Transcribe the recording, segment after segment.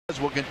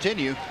will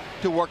continue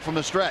to work from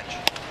the stretch.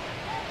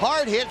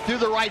 Hard hit through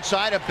the right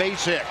side, a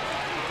base hit.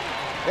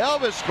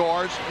 Elvis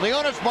scores.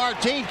 Leonys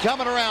Martin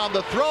coming around.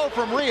 The throw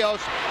from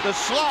Rios. The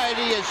slide.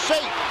 He is safe.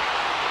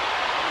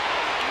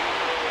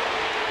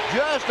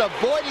 Just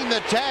avoiding the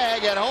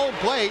tag at home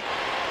plate.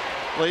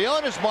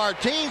 Leonys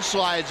Martin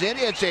slides in.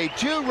 It's a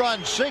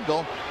 2-run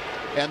single.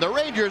 And the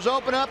Rangers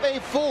open up a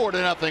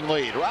 4-0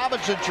 lead.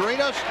 Robinson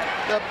Chirinos,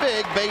 the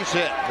big base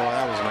hit. Boy,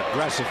 that was an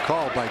aggressive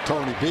call by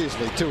Tony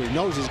Beasley, too. He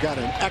knows he's got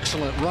an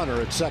excellent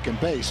runner at second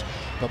base.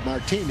 But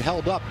Martin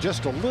held up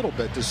just a little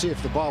bit to see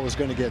if the ball was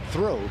going to get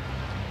through.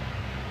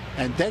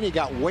 And then he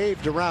got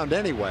waved around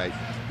anyway.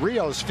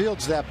 Rios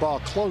fields that ball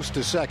close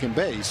to second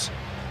base.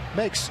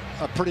 Makes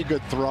a pretty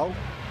good throw.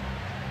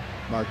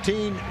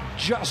 Martin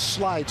just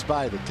slides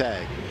by the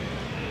tag.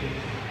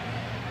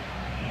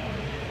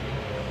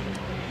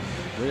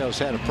 Rios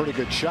had a pretty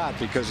good shot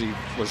because he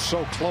was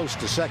so close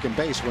to second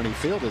base when he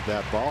fielded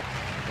that ball.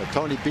 But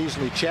Tony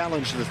Beasley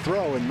challenged the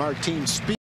throw, and Martin's speed